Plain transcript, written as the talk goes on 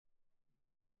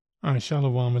All right,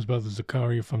 Shalom, his brother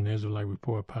Zakaria from the Israelite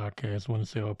Report podcast. I want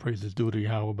to say all praises due to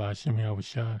Yahweh by Hashem Yahweh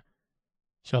Shai.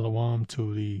 Shalom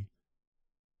to the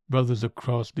brothers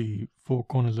across the four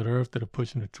corners of the earth that are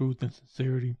pushing the truth and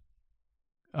sincerity.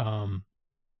 The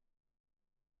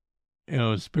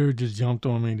spirit just jumped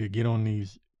on me to get on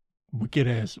these wicked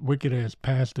ass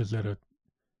pastors that are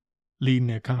leading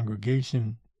their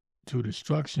congregation to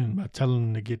destruction by telling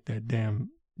them to get that damn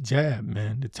jab,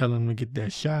 man. They're telling them to get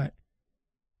that shot.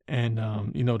 And,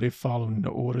 they're following the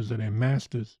orders of their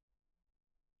masters.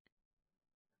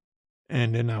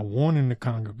 And they're not warning the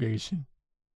congregation,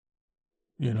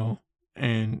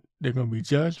 and they're going to be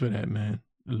judged for that, man.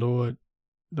 The Lord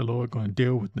going to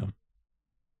deal with them,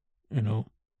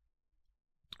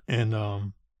 And I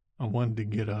wanted to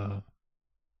get,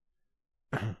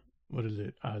 what is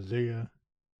it? Isaiah,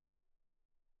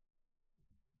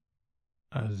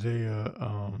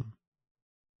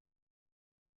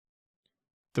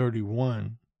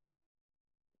 31.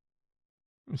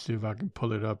 Let me see if I can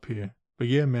pull it up here. But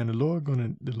yeah, man, the Lord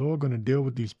gonna deal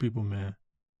with these people, man.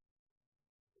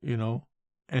 And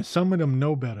some of them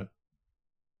know better.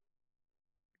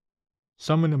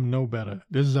 Some of them know better.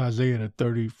 This is Isaiah the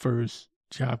 31st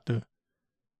chapter,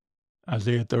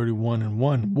 Isaiah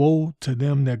 31:1. Woe to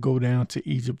them that go down to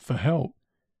Egypt for help,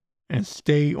 and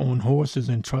stay on horses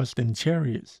and trust in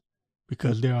chariots,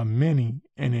 because there are many,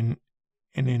 and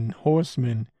in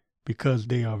horsemen, because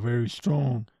they are very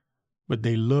strong, but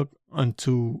they look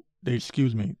they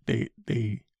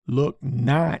look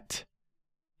not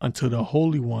unto the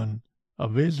Holy One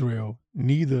of Israel,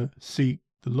 neither seek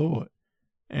the Lord.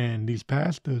 And these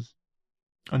pastors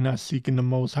are not seeking the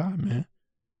Most High, man.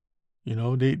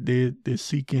 They're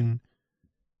seeking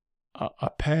a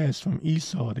pass from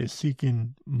Esau. They're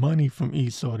seeking money from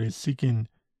Esau. They're seeking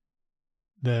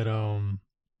that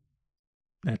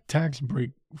tax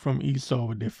break from Esau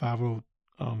with their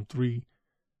 503.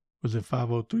 Was it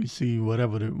 503C?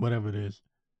 Whatever it is.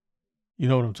 You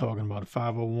know what I'm talking about?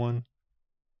 501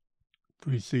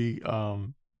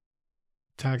 3C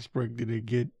tax break that they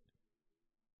get.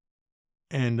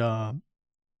 And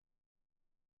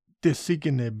they're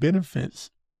seeking their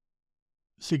benefits,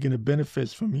 the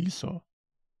benefits from Esau.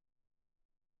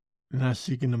 They're not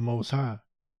seeking the Most High.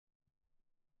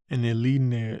 And they're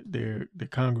leading their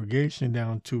congregation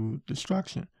down to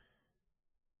destruction.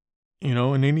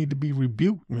 And they need to be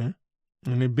rebuked, man.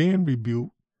 And they're being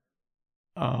rebuked,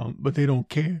 but they don't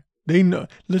care. They know.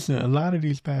 Listen, a lot of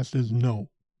these pastors know.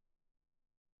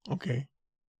 Okay?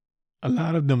 A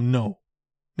lot of them know.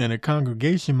 Now, the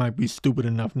congregation might be stupid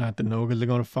enough not to know because they're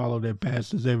going to follow their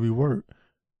pastors' every word.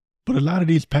 But a lot of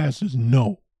these pastors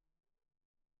know.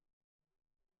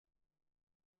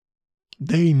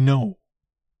 They know.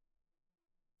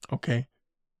 Okay?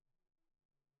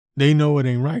 They know it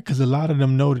ain't right because a lot of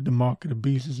them know that the mark of the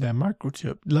beast is that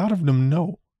microchip. A lot of them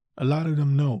know.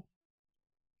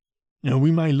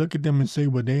 We might look at them and say,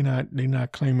 well, they're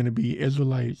not claiming to be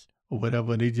Israelites or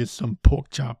whatever. They just some pork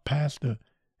chop pastor.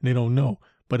 And they don't know.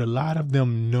 But a lot of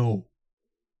them know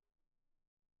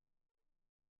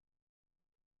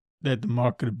that the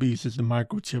mark of the beast is the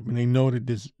microchip, and they know that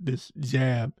this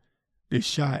jab, this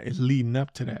shot is leading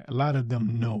up to that. A lot of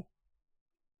them know.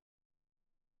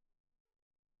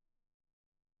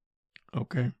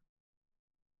 Okay.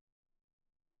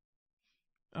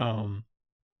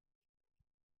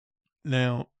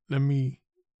 Now let me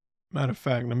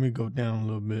go down a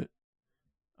little bit.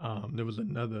 I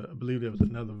believe there was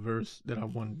another verse that I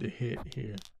wanted to hit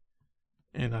here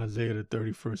in Isaiah the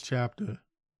 31st chapter.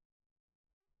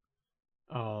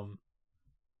 So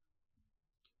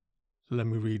let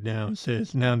me read down. It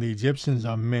says, now the Egyptians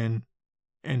are men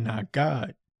and not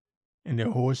God, and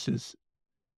their horses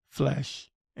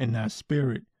flesh and not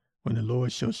spirit. When the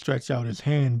Lord shall stretch out his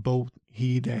hand, both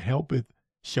he that helpeth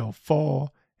shall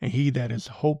fall, and he that is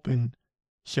hoping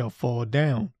shall fall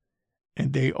down,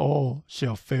 and they all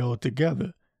shall fail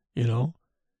together.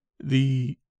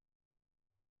 The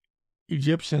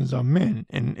Egyptians are men,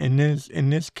 and in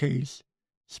this case,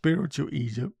 spiritual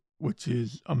Egypt, which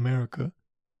is America,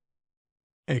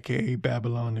 aka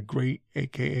Babylon the Great,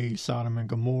 aka Sodom and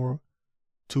Gomorrah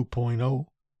 2.0.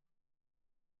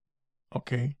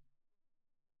 Okay.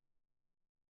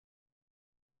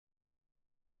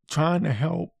 Trying to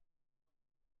help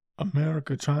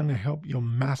America, trying to help your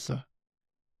massa,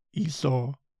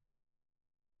 Esau.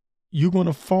 You're going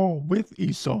to fall with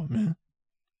Esau, man.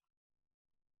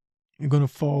 You're going to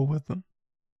fall with them.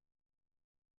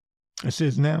 It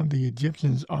says, now the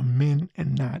Egyptians are men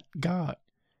and not God,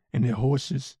 and their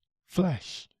horses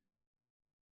flesh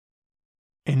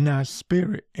and not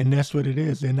spirit. And that's what it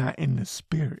is. They're not in the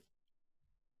spirit.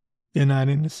 They're not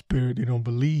in the spirit. They don't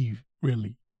believe,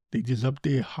 really. They just up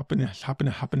there hopping and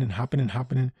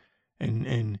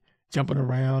jumping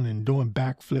around and doing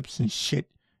backflips and shit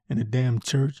in the damn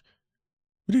church.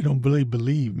 But they don't really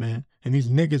believe, man. And these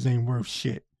niggas ain't worth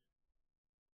shit.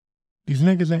 These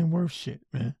niggas ain't worth shit,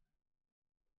 man.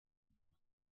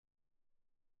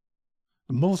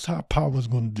 The Most High power is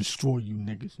going to destroy you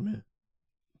niggas, man.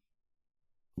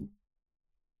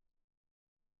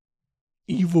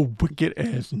 Evil, wicked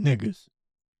ass niggas.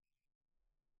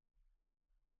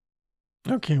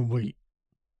 I can't wait.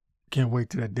 Can't wait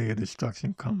till that day of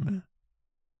destruction come, man.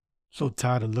 So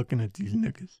tired of looking at these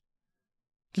niggas.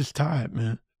 Just tired,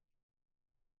 man.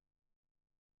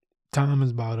 Time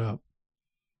is about up.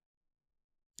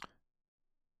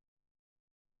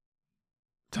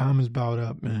 Time is about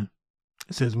up, man.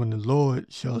 It says, when the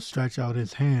Lord shall stretch out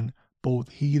his hand, both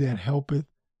he that helpeth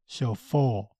shall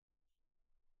fall,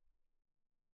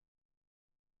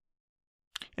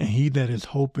 and he that is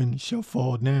hoping shall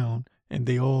fall down, and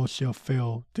they all shall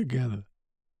fail together.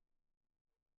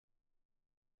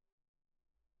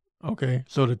 Okay,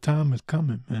 so the time is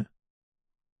coming, man.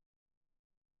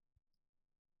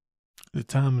 The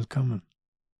time is coming.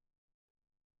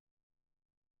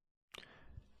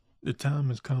 The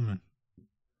time is coming.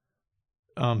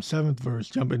 7th verse,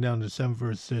 jumping down to the 7th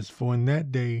verse, says, for in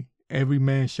that day every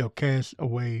man shall cast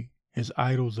away his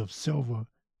idols of silver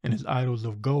and his idols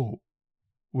of gold,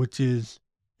 which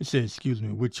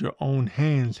your own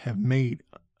hands have made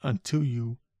unto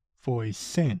you for a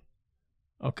sin.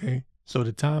 Okay, so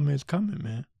the time is coming,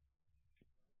 man.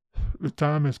 The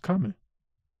time is coming.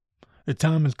 The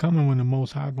time is coming when the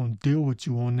Most High gonna deal with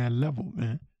you on that level,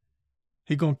 man.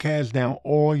 He gonna cast down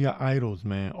all your idols,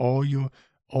 man. All your.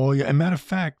 And matter of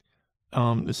fact,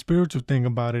 the spiritual thing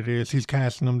about it is he's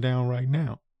casting them down right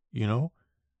now. You know,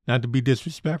 not to be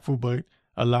disrespectful, but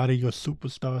a lot of your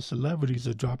superstar celebrities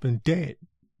are dropping dead.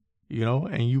 You know,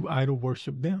 and you idol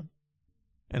worship them,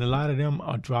 and a lot of them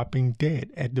are dropping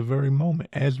dead at the very moment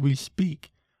as we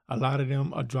speak. A lot of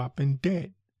them are dropping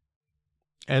dead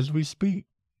as we speak.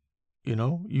 You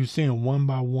know, you seeing one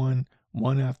by one,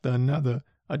 one after another,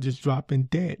 are just dropping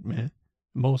dead, man.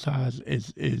 Most High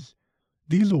is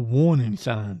these are warning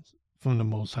signs from the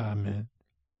Most High, man.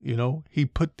 You know, he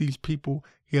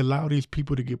allowed these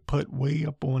people to get put way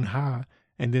up on high,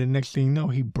 and then the next thing you know,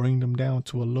 he bring them down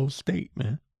to a low state,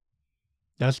 man.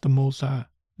 That's the Most High.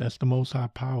 That's the Most High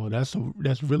power. That's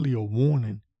really a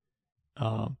warning.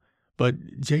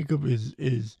 But Jake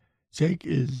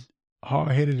is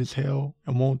hard-headed as hell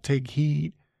and won't take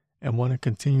heed and want to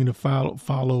continue to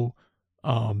follow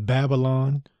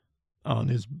Babylon on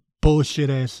this bullshit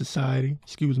ass society,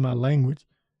 excuse my language,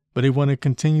 but they want to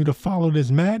continue to follow this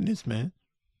madness, man.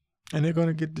 And they're going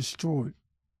to get destroyed.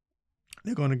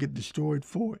 They're going to get destroyed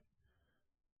for it.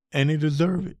 And they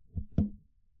deserve it.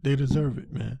 They deserve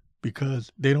it, man,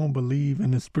 because they don't believe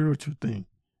in the spiritual thing.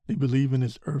 They believe in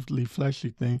this earthly, fleshly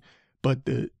thing. But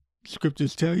the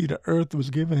scriptures tell you the earth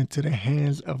was given into the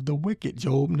hands of the wicked.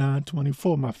 Job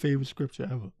 9:24, my favorite scripture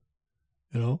ever.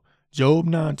 You know, Job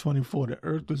 9:24, the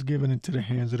earth was given into the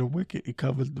hands of the wicked. It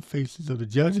covers the faces of the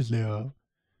judges thereof.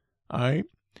 All right.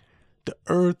 The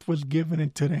earth was given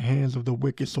into the hands of the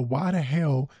wicked. So why the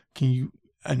hell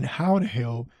how the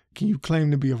hell can you claim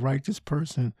to be a righteous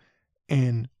person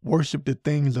and worship the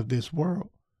things of this world?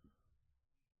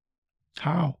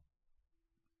 How?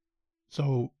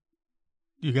 So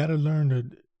you got to learn to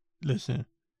listen.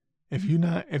 If you're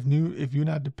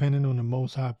not dependent on the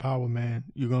Most High power, man,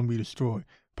 you're going to be destroyed.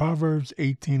 Proverbs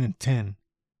 18:10.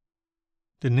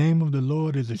 The name of the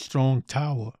Lord is a strong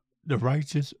tower. The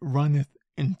righteous runneth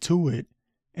into it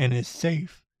and is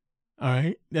safe. All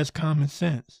right? That's common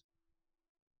sense.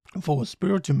 For a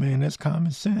spiritual man, that's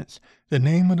common sense. The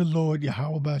name of the Lord,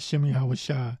 Yahweh B'Shem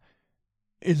Yahushua,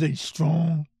 is a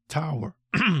strong tower.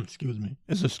 Excuse me.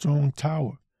 It's a strong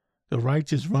tower. The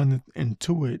righteous runneth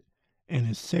into it and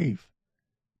is safe.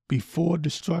 Before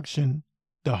destruction,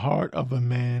 the heart of a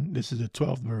man, this is the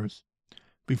 12th verse.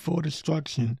 Before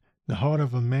destruction, the heart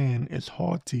of a man is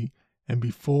haughty, and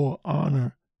before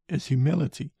honor is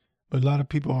humility. But a lot of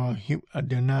people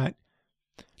they're not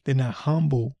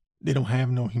humble. They don't have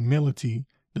no humility.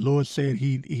 The Lord said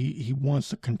he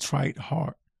wants a contrite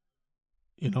heart,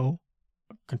 you know,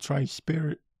 a contrite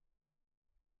spirit.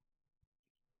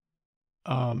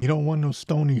 He don't want no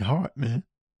stony heart, man.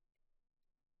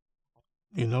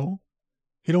 You know,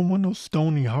 he don't want no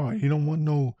stony heart. He don't want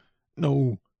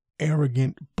no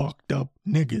arrogant, bucked up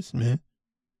niggas, man.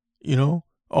 You know,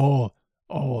 or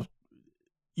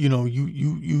you know,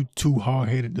 you too hard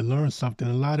headed to learn something.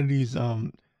 A lot of these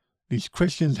These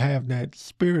Christians have that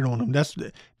spirit on them. That's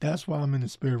why I'm in the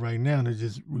spirit right now, to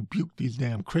just rebuke these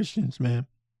damn Christians, man.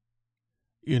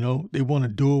 You know, they want to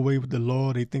do away with the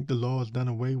law. They think the law is done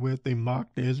away with. They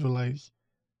mock the Israelites,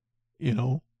 you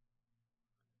know.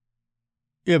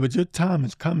 Yeah, but your time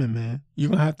is coming, man. You're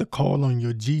going to have to call on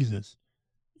your Jesus,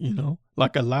 you know.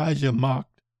 Like Elijah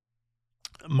mocked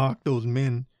those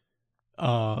men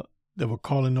that were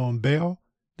calling on Baal.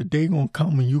 The day going to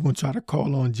come when you're going to try to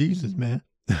call on Jesus, man.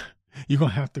 You're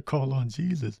going to have to call on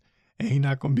Jesus. And he's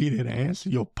not going to be there to answer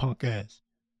your punk ass.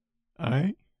 All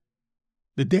right?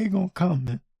 The day going to come,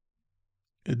 man.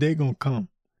 The day going to come.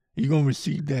 You're going to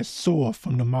receive that sword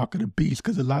from the mark of the beast,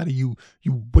 because a lot of you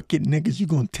wicked niggas, you're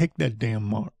going to take that damn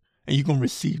mark and you're going to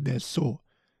receive that sword.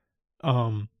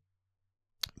 13th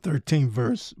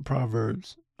verse,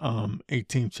 Proverbs,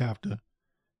 18th chapter.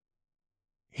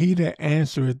 He that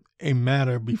answereth a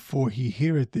matter before he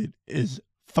heareth it is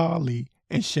folly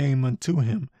and shame unto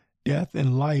him. Death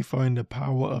and life are in the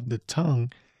power of the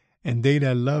tongue, and they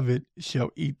that love it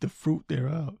shall eat the fruit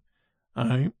thereof. All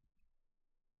right.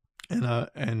 And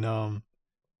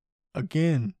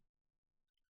again,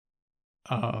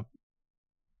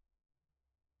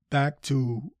 back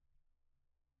to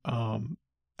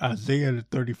Isaiah the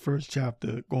 31st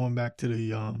chapter, going back to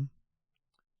the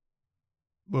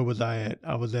where was I at?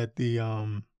 I was at the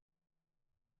I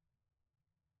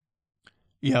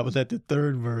was at the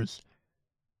 3rd verse.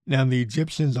 Now the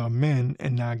Egyptians are men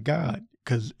and not God,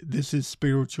 because this is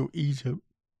spiritual Egypt.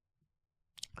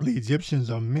 The Egyptians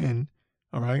are men,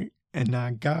 all right, and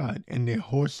not God, and their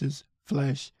horses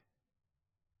flesh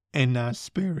and not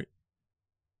spirit.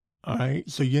 All right,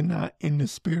 so you're not in the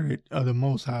spirit of the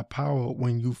Most High Power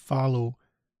when you follow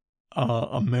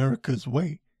America's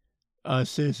way. It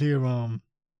says here,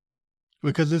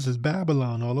 because this is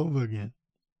Babylon all over again,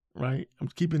 right? I'm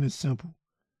keeping it simple.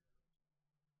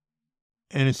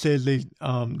 And it says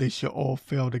they shall all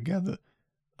fail together.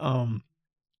 4th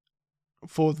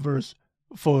verse.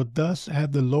 For thus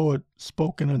hath the Lord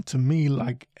spoken unto me,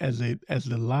 like as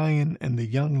the lion and the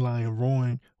young lion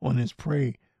roaring on his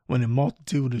prey. When a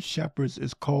multitude of shepherds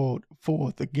is called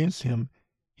forth against him,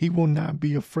 he will not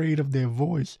be afraid of their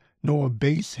voice, nor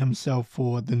abase himself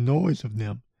for the noise of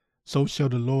them. So shall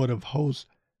the Lord of hosts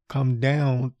come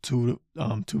down to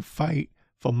fight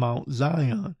for Mount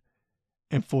Zion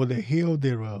and for the hill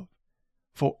thereof.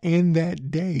 For in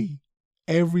that day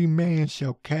every man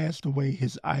shall cast away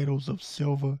his idols of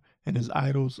silver and his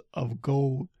idols of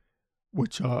gold,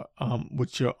 which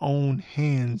your own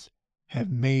hands have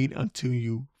made unto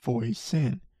you for a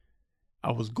sin.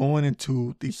 I was going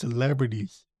into the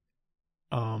celebrities,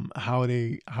 how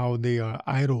they are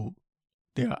idol.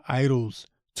 They are idols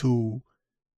to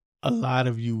a lot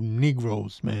of you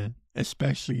Negroes, man,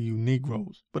 especially you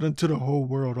Negroes, but unto the whole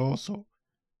world also.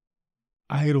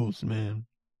 Idols, man.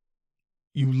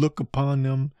 You look upon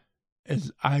them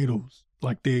as idols,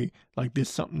 like there's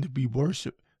something to be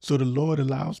worshipped. So the Lord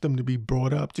allows them to be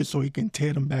brought up just so he can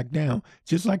tear them back down.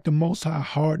 Just like the Most High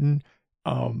hardened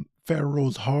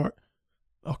Pharaoh's heart,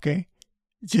 okay?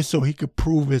 Just so he could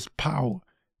prove his power.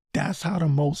 That's how the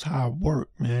Most High work,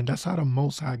 man. That's how the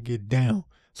Most High get down.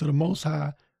 So the Most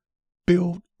High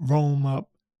built Rome up,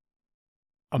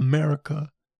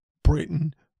 America,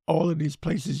 Britain, all of these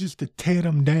places just to tear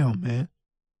them down, man.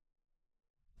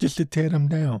 Just to tear them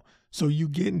down. So you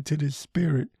get into this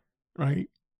spirit, right?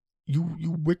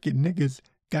 You wicked niggas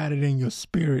got it in your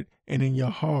spirit and in your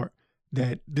heart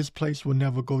that this place will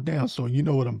never go down. So you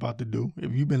know what I'm about to do.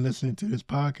 If you've been listening to this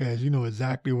podcast, you know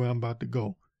exactly where I'm about to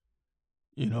go.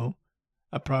 You know,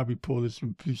 I probably pull this,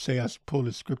 you say I pull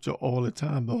this scripture all the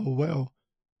time, but oh well,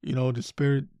 you know, the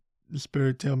spirit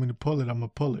tell me to pull it, I'm going to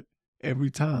pull it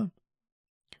every time.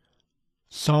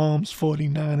 Psalms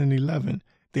 49 and 11,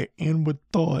 their inward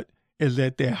thought is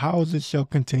that their houses shall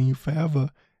continue forever,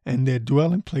 and their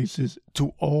dwelling places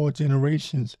to all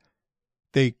generations.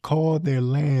 They call their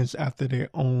lands after their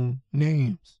own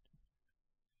names.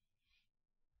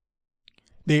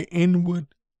 Their inward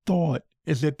thought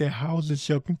is that their houses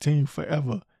shall continue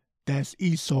forever. That's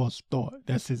Esau's thought.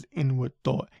 That's his inward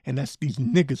thought. And that's these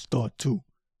niggas' thought too.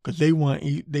 Because they want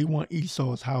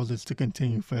Esau's houses to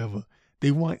continue forever.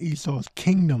 They want Esau's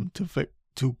kingdom to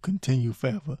continue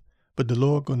forever. But the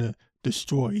Lord gonna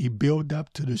destroy. He built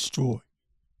up to destroy.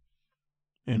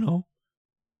 You know?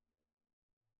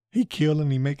 He kill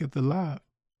and he maketh alive.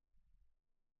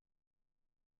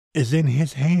 It's in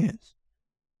his hands.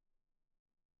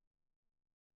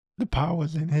 The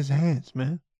power's in his hands,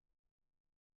 man.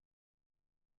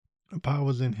 The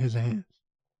power's in his hands.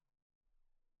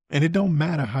 And it don't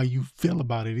matter how you feel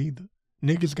about it either.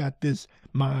 Niggas got this,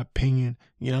 my opinion,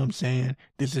 you know what I'm saying?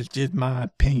 This is just my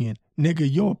opinion.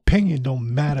 Nigga, your opinion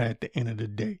don't matter at the end of the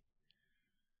day.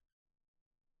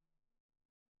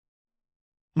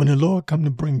 When the Lord come to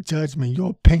bring judgment,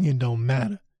 your opinion don't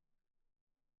matter.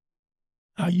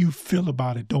 How you feel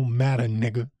about it don't matter,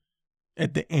 nigga,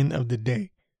 at the end of the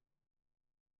day.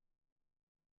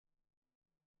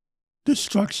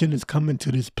 Destruction is coming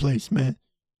to this place, man.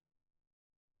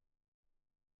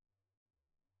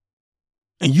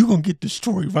 And you gonna get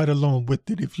destroyed right along with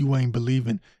it if you ain't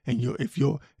believing in if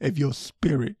your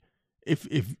spirit,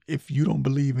 if you don't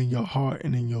believe in your heart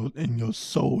and in your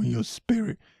soul and your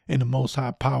spirit and the most high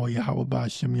power, Yahweh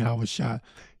Ba'Shem, Yahweh Shai,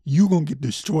 you gonna get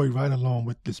destroyed right along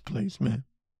with this place, man.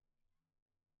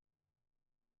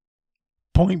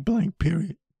 Point blank,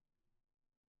 period.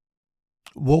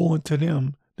 Woe unto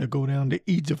them that go down to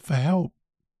Egypt for help.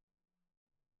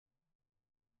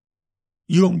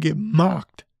 You gonna get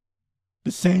mocked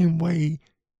the same way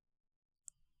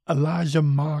Elijah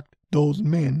mocked those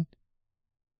men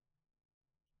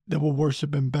that were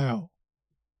worshiping Baal.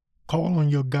 Call on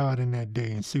your God in that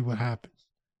day and see what happens.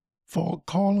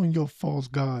 Call on your false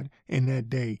God in that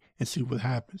day and see what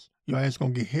happens. Your ass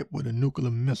gonna get hit with a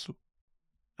nuclear missile.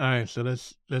 All right, so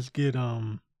let's get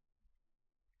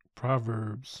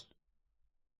Proverbs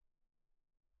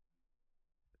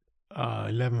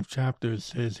 11th chapter. It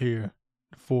says here,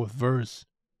 the 4th verse,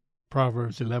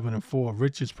 Proverbs 11:4.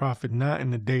 Riches profit not in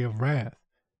the day of wrath,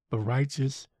 but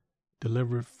righteous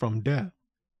delivereth from death.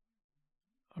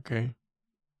 Okay.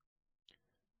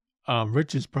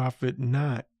 Riches profit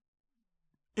not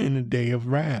in the day of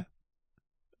wrath.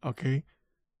 Okay.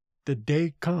 The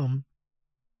day come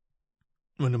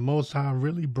when the Most High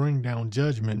really bring down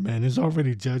judgment, man. There's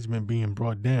already judgment being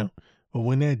brought down. But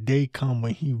when that day come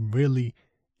when he really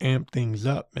amp things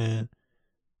up, man,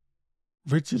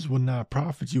 riches will not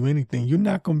profit you anything. You're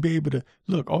not going to be able to,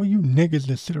 look, all you niggas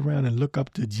that sit around and look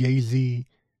up to Jay-Z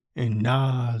and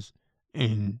Nas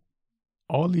and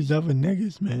all these other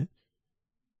niggas, man,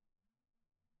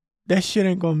 that shit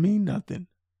ain't going to mean nothing,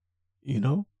 you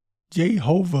know?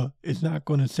 Jehovah is not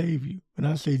going to save you. When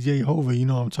I say Jehovah, you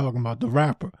know I'm talking about the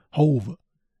rapper, Hova.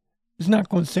 It's not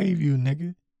going to save you,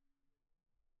 nigga.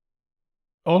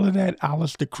 All of that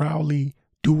Aleister Crowley,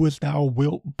 do as thou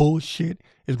wilt bullshit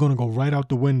is going to go right out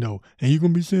the window. And you're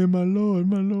going to be saying, my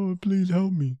Lord, please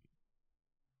help me.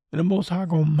 And the Most High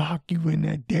going to mock you in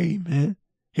that day, man.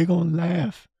 He going to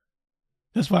laugh.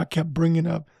 That's why I kept bringing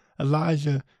up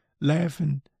Elijah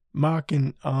laughing,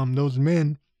 mocking those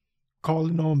men,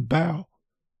 calling on Baal.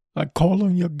 Like, call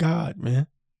on your God, man.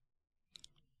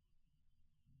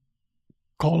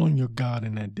 Call on your God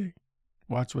in that day.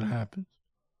 Watch what happens.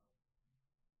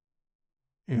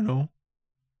 You know?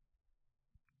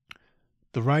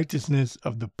 The righteousness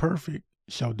of the perfect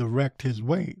shall direct his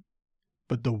way,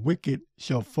 but the wicked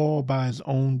shall fall by his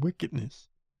own wickedness.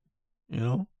 You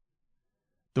know?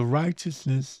 The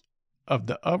righteousness of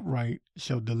the upright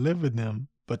shall deliver them,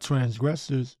 but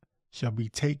transgressors shall be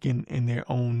taken in their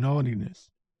own naughtiness.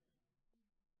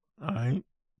 All right?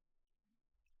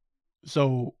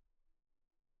 So,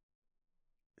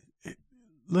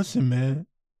 listen, man.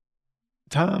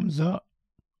 Time's up.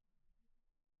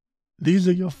 These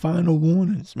are your final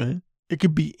warnings, man. It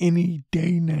could be any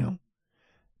day now.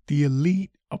 The elite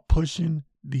are pushing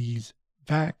these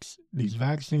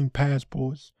vaccine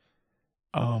passports,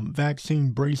 vaccine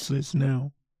bracelets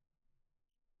now.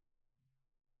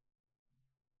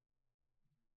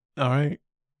 All right.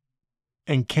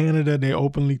 In Canada, they're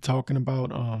openly talking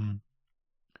about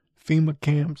FEMA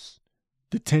camps,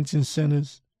 detention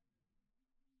centers.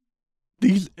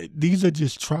 These are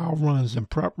just trial runs and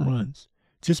prep runs.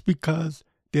 Just because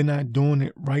they're not doing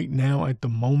it right now at the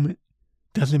moment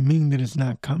doesn't mean that it's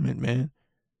not coming, man.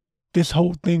 This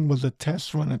whole thing was a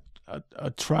test run, a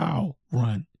trial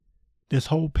run. This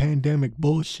whole pandemic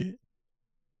bullshit.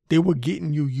 They were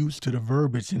getting you used to the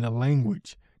verbiage and the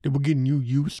language. They were getting you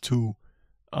used to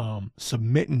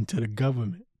submitting to the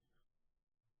government.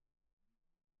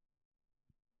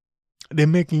 They're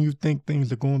making you think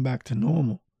things are going back to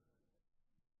normal.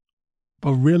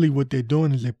 But really what they're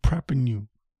doing is they're prepping you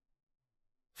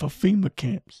for FEMA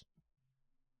camps.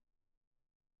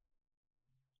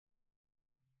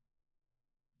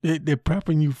 They're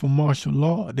prepping you for martial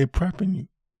law. They're prepping you.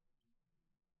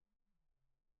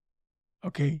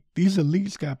 Okay? These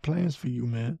elites got plans for you,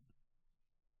 man.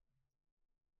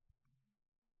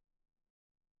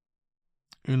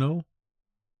 You know?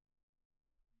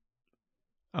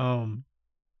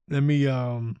 Let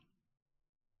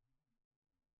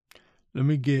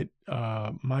me get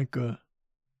Micah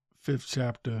 5th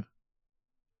chapter.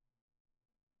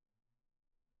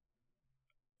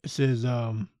 It says,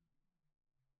 I'm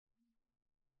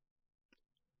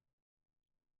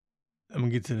going to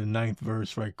get to the 9th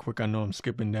verse right quick. I know I'm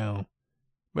skipping down,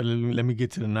 but let me get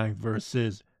to the 9th verse. It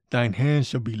says, thine hand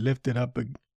shall be lifted up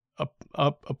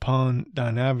upon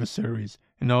thine adversaries,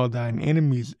 and all thine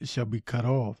enemies shall be cut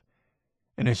off.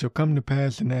 And it shall come to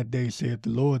pass in that day, saith the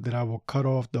Lord, that I will cut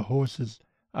off the horses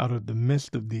out of the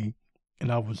midst of thee,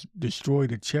 and I will destroy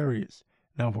the chariots,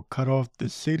 and I will cut off the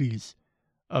cities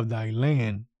of thy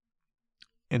land,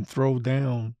 and throw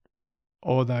down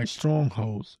all thy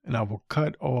strongholds, and I will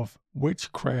cut off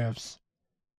witchcrafts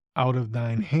out of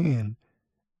thine hand,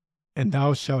 and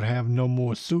thou shalt have no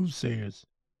more soothsayers.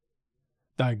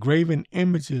 Thy graven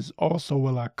images also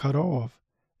will I cut off,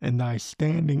 and thy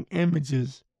standing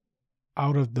images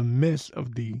out of the midst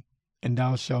of thee, and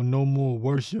thou shalt no more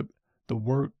worship the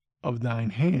work of thine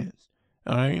hands.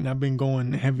 All right, and I've been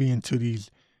going heavy into these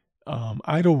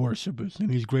idol worshipers and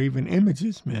these graven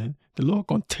images, man. The Lord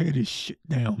gonna tear this shit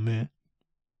down, man.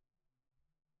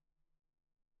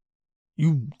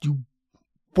 You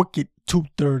wicked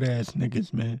 2/3 ass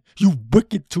niggas, man. You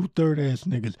wicked 2/3 ass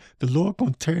niggas. The Lord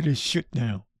gonna tear this shit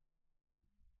down.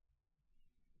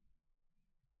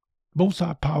 Most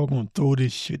High Power gonna throw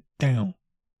this shit down.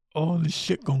 All this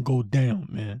shit gonna go down,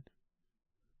 man.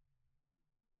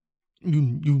 You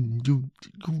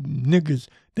niggas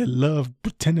that love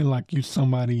pretending like you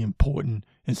somebody important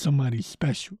and somebody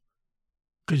special.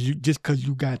 Cause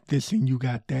you got this and you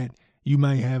got that. You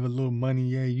might have a little money,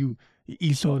 yeah,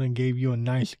 Esau done gave you a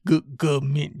nice, good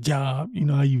government job. You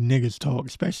know how you niggas talk,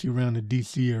 especially around the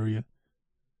D.C. area.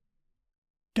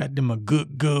 Got them a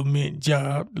good government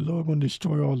job. The Lord gonna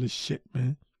destroy all this shit,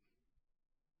 man.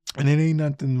 And it ain't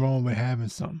nothing wrong with having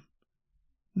something.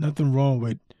 Nothing wrong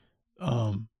with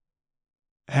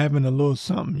having a little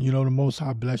something. You know, the Most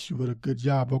High bless you with a good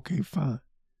job. Okay, fine.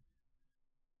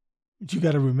 But you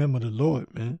got to remember the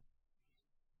Lord, man.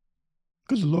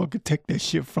 Because the Lord could take that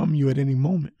shit from you at any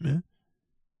moment, man.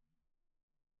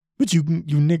 But you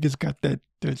niggas got that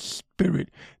spirit,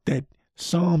 that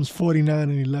Psalms 49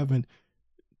 and 11,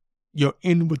 your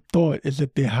inward thought is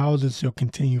that their houses shall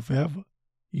continue forever.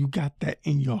 You got that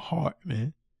in your heart,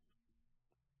 man.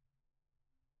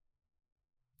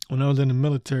 When I was in the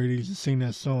military, they used to sing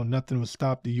that song, nothing would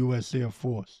stop the U.S. Air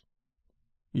Force.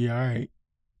 Yeah, all right.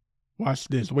 Watch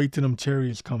this. Wait till them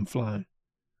chariots come flying.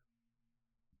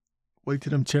 Wait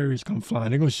till them chariots come flying.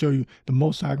 They're going to show you, the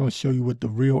Most High going to show you what the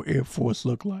real Air Force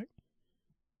look like.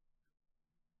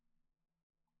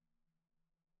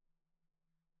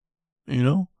 You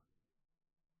know?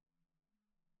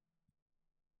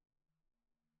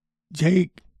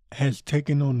 Jake has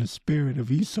taken on the spirit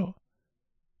of Esau.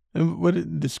 And what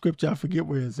the scripture, I forget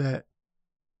where it's at.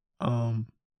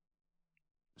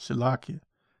 Shalakia.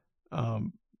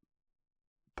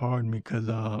 Pardon me, because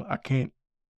I can't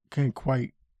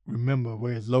quite remember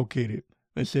where it's located.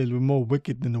 It says we're more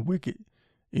wicked than the wicked.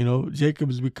 You know, Jacob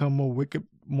has become more wicked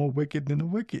than the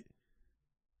wicked.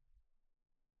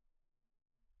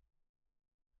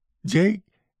 Jake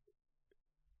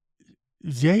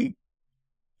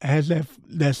has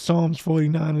that Psalms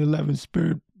 49 and 11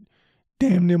 spirit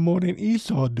damn near more than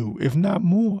Esau do, if not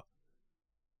more.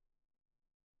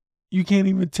 You can't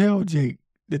even tell Jake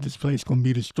that this place gonna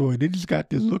be destroyed. They just got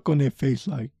this look on their face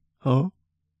like, huh?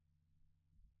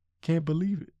 Can't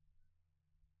believe it.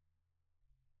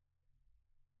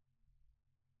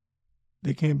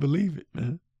 They can't believe it,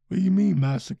 man. What do you mean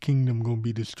Master Kingdom gonna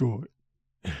be destroyed?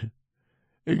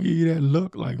 They give you that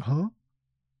look like, huh?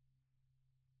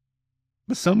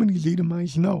 But some of these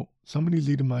Edomites know.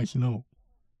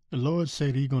 The Lord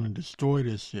said he's gonna destroy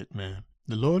this shit, man.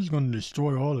 The Lord's gonna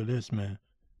destroy all of this, man.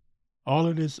 All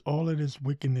of this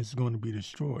wickedness is going to be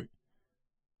destroyed.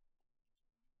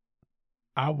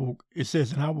 It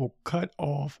says, and I will cut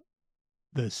off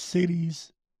the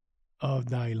cities of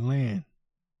thy land.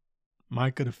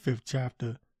 Micah, the 5th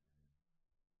chapter,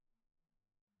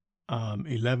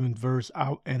 11th verse,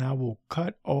 and I will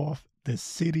cut off the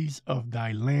cities of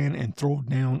thy land and throw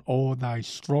down all thy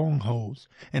strongholds,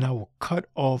 and I will cut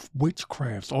off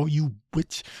witchcrafts. All you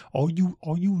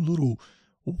little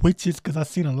witches, because I've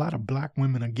seen a lot of black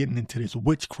women are getting into this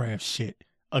witchcraft shit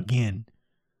again.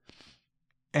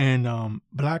 And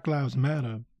Black Lives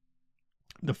Matter,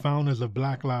 the founders of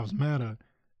Black Lives Matter,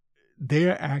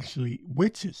 they're actually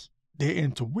witches. They're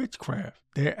into witchcraft.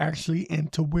 They're into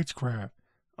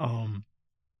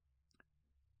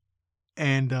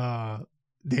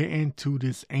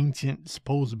this ancient,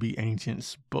 supposed to be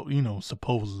ancient,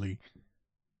 supposedly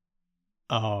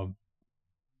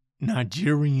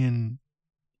Nigerian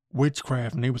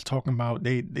witchcraft. And they was talking about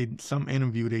some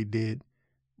interview they did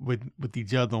with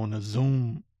each other on a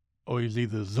Zoom or it was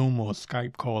either Zoom or a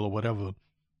Skype call or whatever.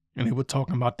 And they were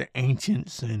talking about the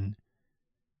ancients and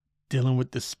dealing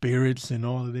with the spirits and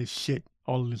all of this shit,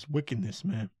 all of this wickedness,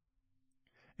 man.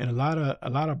 And a lot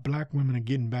of black women are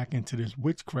getting back into this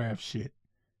witchcraft shit,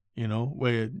 you know,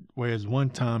 whereas one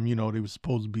time, you know, they were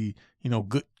supposed to be, you know,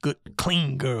 good,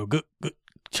 clean girl, good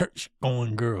church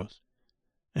going girls.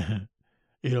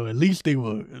 You know, at least they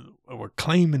were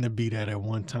claiming to be that at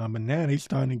one time, but now they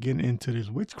starting to get into this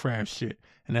witchcraft shit.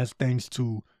 And that's thanks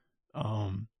to,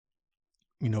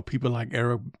 you know, people like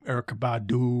Erykah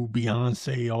Badu,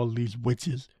 Beyonce, all these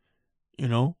witches. You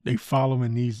know, they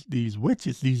following these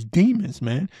witches, these demons,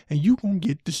 man, and you gonna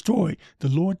get destroyed. The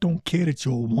Lord don't care that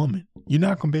you're a woman. You're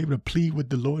not gonna be able to plead with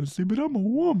the Lord and say, but I'm a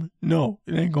woman. No,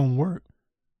 it ain't gonna work.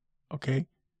 Okay?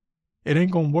 It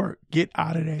ain't gonna work. Get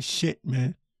out of that shit,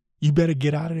 man. You better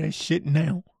get out of that shit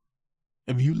now.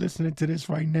 If you listening to this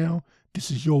right now, this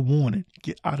is your warning.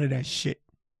 Get out of that shit.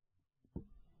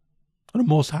 The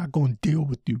Most High gonna deal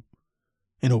with you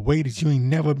in a way that you ain't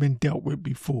never been dealt with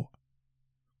before.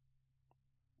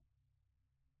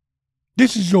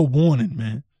 This is your warning,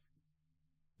 man.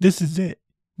 This is it.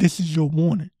 This is your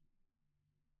warning.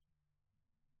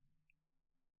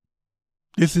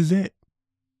 This is it.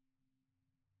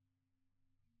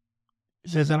 It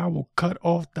says that I will cut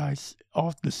off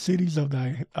the cities of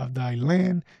thy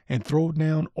land and throw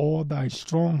down all thy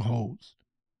strongholds.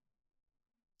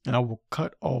 And I will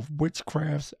cut off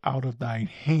witchcrafts out of thine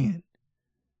hand,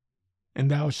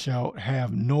 and thou shalt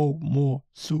have no more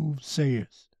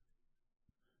soothsayers.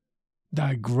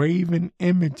 Thy graven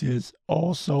images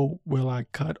also will I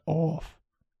cut off.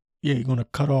 Yeah, you're going to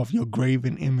cut off your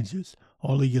graven images,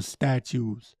 all of your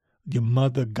statues, your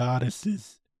mother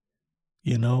goddesses,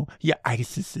 you know, your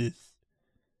Isises,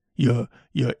 your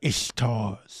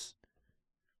Ishtars,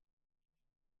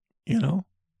 you know,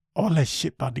 all that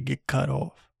shit about to get cut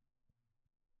off.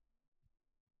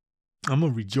 I'm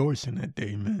going to rejoice in that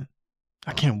day, man.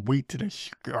 I can't wait to that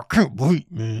shit. I can't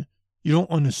wait, man. You don't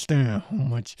understand how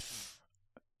much,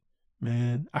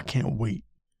 man, I can't wait.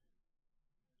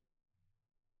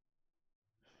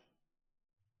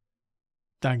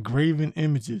 Thy graven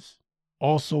images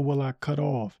also will I cut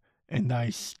off, and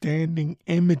thy standing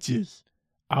images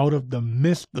out of the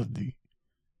midst of thee.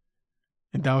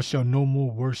 And thou shalt no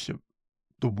more worship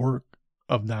the work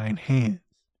of thine hands.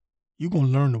 You're going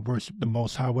to learn to worship the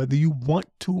Most High, whether you want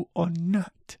to or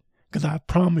not. Because I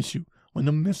promise you, when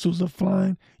the missiles are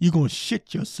flying, you're going to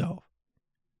shit yourself.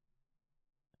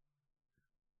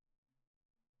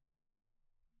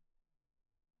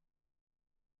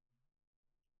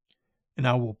 And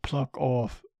I will pluck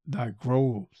off thy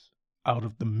groves out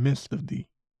of the midst of thee.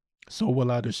 So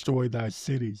will I destroy thy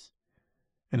cities,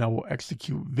 and I will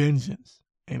execute vengeance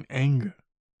and anger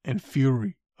and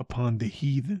fury upon the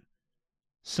heathen,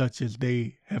 such as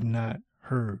they have not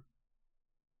heard.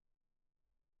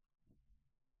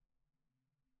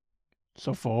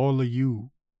 So for all of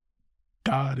you,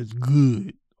 God is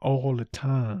good all the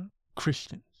time,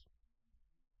 Christians.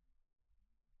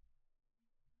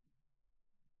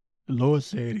 The Lord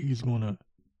said he's going to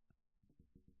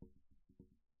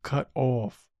cut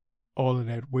off all of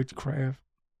that witchcraft,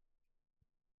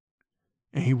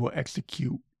 and he will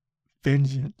execute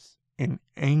vengeance and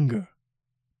anger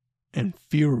and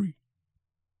fury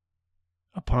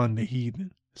upon the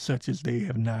heathen, such as they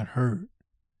have not heard.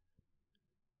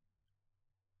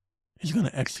 He's going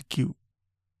to execute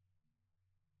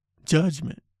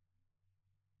judgment,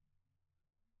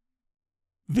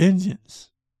 vengeance,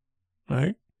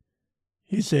 right?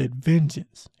 He said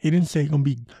vengeance. He didn't say it's going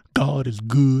to be God is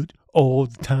good all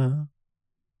the time.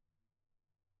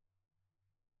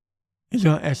 He's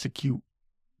going to execute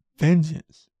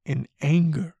vengeance and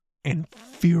anger and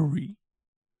fury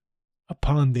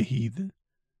upon the heathen.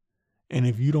 And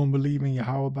if you don't believe in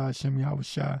Yahweh Ba'Shem Yahweh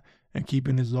Shai and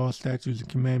keeping his law, statutes, and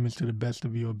commandments to the best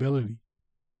of your ability,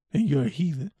 then you're a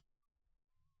heathen.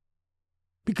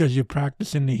 Because you're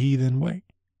practicing the heathen way.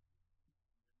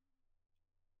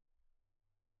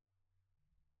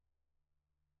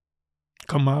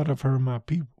 Come out of her, my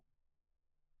people.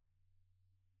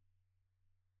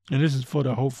 And this is for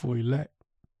the hopeful elect.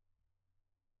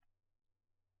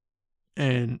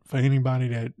 And for anybody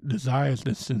that desires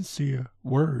the sincere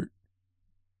word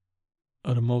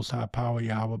of the Most High Power,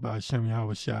 Yahweh Ba'Shem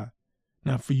Yahweh Shai.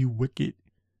 Not for you wicked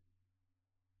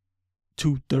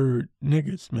 2/3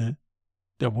 niggas, man,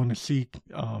 that want to see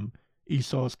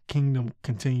Esau's kingdom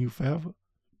continue forever.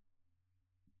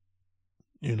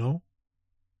 You know?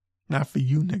 Not for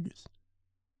you niggas.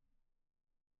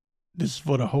 This is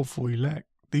for the hopeful elect.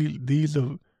 These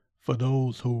are for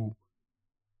those who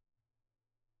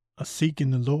are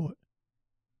seeking the Lord.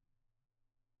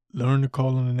 Learn to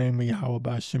call on the name of Yahweh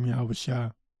Ba'Shem Yahweh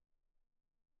Shai.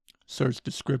 Search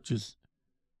the scriptures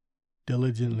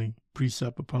diligently,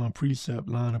 precept upon precept,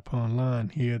 line upon line,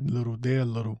 here a little, there a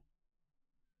little.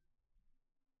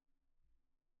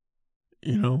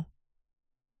 You know?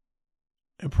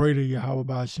 And pray to Yahweh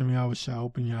Ba'Shem Yahweh Shai.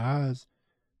 Open your eyes,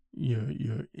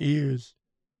 your ears,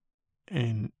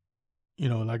 and, you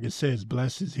know, like it says,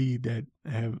 blessed is he that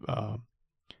have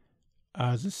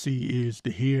eyes to see, ears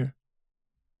to hear.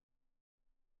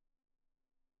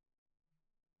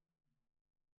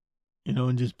 You know,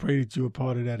 and just pray that you're a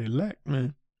part of that elect,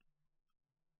 man.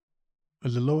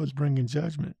 Because the Lord's bringing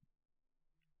judgment.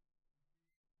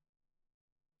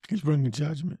 He's bringing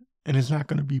judgment. And it's not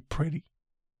going to be pretty.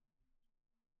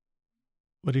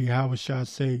 What did Yahweh Shai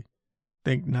say?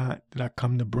 Think not that I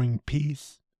come to bring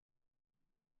peace.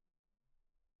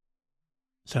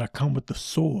 He said I come with the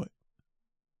sword.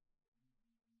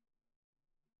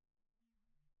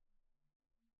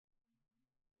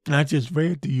 And I just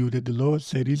read to you that the Lord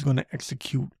said he's going to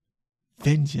execute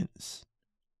vengeance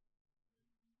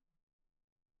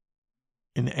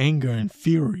in anger and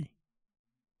fury.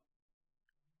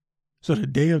 So the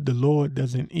day of the Lord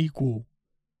doesn't equal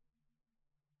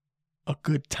a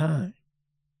good time.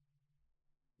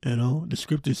 You know, the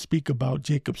scriptures speak about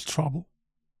Jacob's trouble.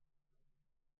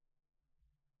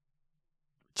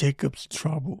 Jacob's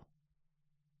trouble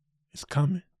is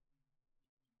coming.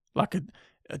 Like a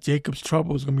Jacob's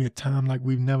trouble is going to be a time like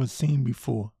we've never seen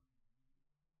before.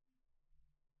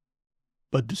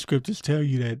 But the scriptures tell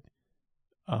you that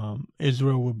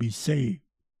Israel will be saved.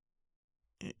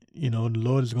 You know, the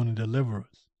Lord is going to deliver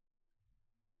us.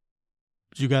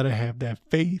 But you got to have that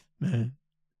faith, man.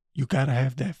 You got to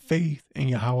have that faith in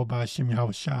Yahweh Ba'Shem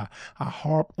Yahweh Shai. I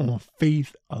harp on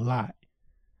faith a lot.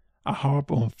 I harp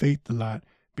on faith a lot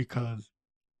because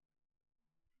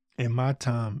in my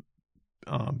time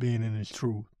being in this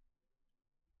truth,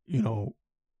 you know,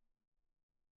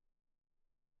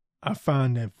 I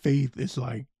find that faith is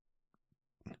like,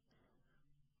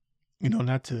 you know,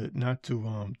 not to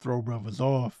throw brothers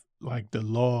off, like the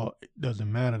law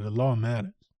doesn't matter. The law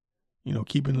matters. You know,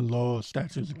 keeping the law,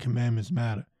 statutes, and commandments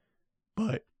matter.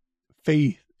 But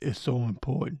faith is so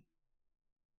important.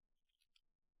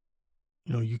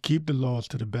 You know, you keep the laws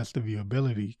to the best of your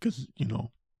ability because, you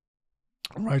know,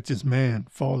 a righteous man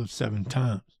falleth 7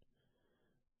 times.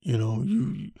 You know,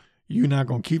 you're not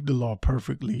going to keep the law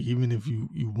perfectly, even if you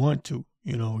want to.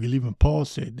 You know, even Paul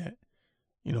said that.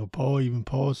 You know,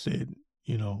 Paul said,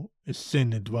 you know, it's sin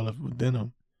that dwelleth within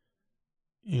him.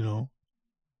 You know.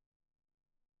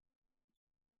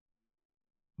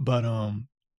 But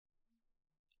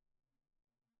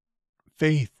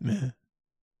faith, man.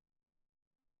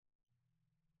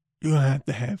 You're going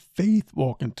to have faith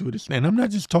walking through this land. I'm not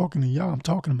just talking to y'all. I'm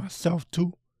talking to myself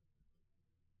too.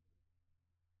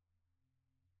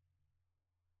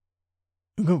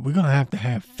 We're going to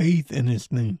have faith in this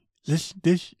thing. This,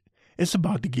 it's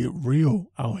about to get real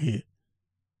out here.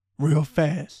 Real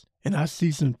fast. And I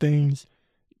see some things,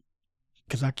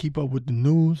 because I keep up with the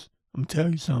news. I'm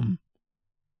telling you something.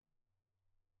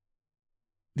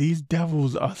 These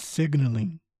devils are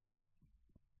signaling.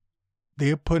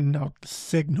 They're putting out the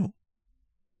signal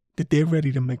that they're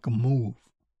ready to make a move.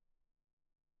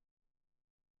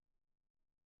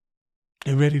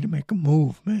 They're ready to make a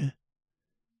move, man.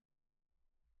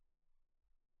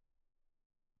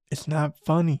 It's not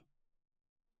funny.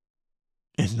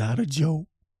 It's not a joke.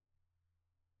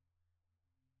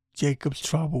 Jacob's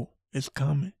trouble is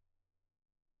coming.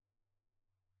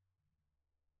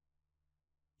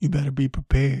 You better be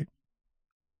prepared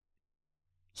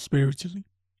spiritually.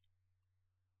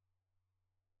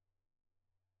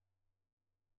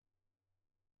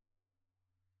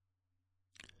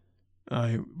 All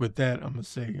right, with that, I'm going to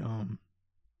say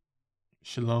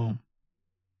shalom.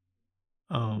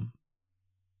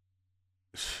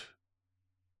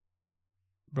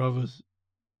 Brothers,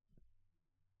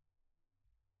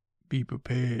 be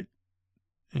prepared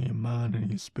in your mind and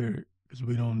your spirit, because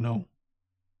we don't know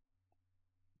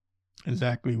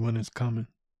exactly when it's coming.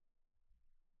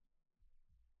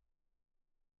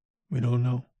 We don't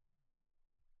know.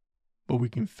 But we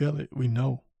can feel it. We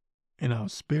know in our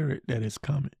spirit that it's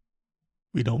coming.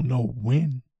 We don't know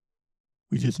when.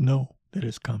 We just know that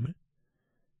it's coming.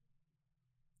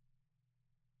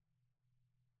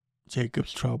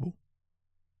 Jacob's trouble.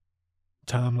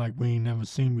 Time like we ain't never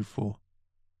seen before.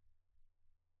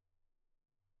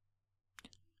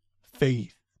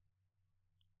 Faith.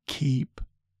 Keep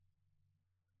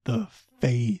the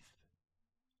faith.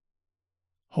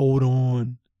 Hold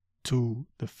on to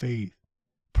the faith.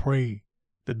 Pray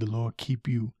that the Lord keep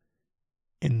you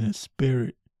in the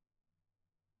spirit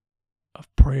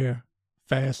prayer,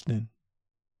 fasting,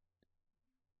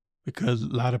 because a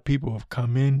lot of people have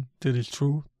come in to this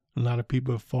truth. A lot of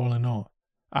people have fallen off.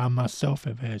 I myself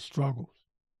have had struggles.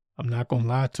 I'm not going to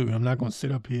lie to you. I'm not going to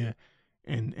sit up here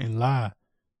and lie.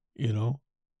 You know,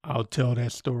 I'll tell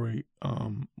that story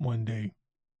one day.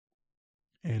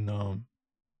 And,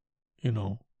 you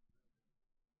know,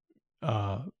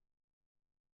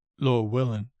 Lord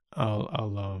willing,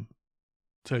 I'll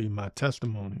tell you my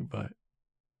testimony. But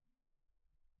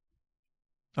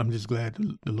I'm just glad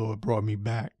the Lord brought me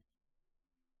back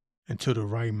into the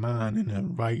right mind and the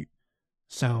right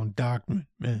sound doctrine,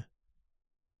 man.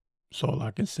 That's all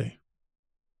I can say.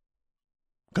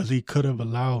 Because he could have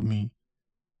allowed me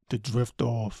to drift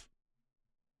off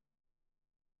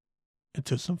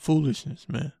into some foolishness,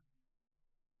 man,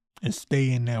 and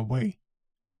stay in that way.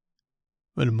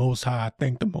 But the Most High, I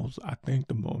thank the Most,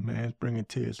 man, it's bringing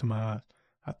tears to my eyes.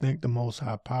 I thank the Most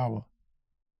High power,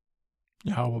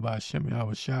 Yahweh B'Shem,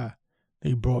 Yahweh Shai.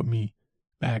 They brought me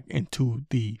back into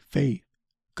the faith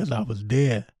because I was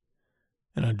there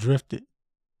and I drifted.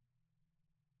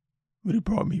 But he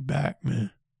brought me back,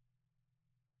 man.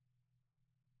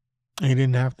 And he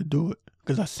didn't have to do it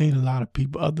because I seen a lot of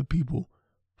people, other people,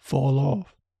 fall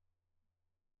off.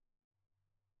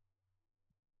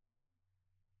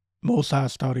 Most High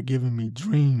started giving me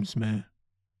dreams, man.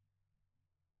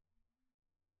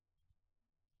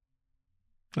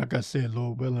 Like I said,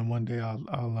 Lord willing, one day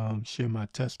I'll share my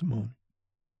testimony.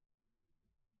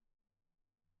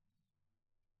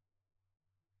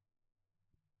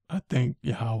 I thank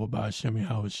Yahweh B'Shem,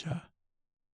 Yahweh Shai.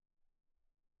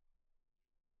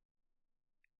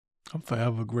 I'm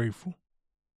forever grateful.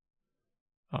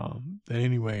 But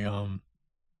anyway, I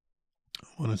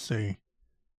want to say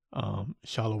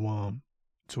Shalom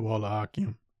to all the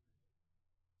Akim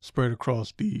spread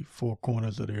across the four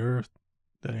corners of the earth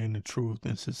that are in the truth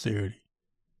and sincerity.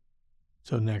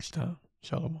 Till next time,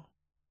 Shalom.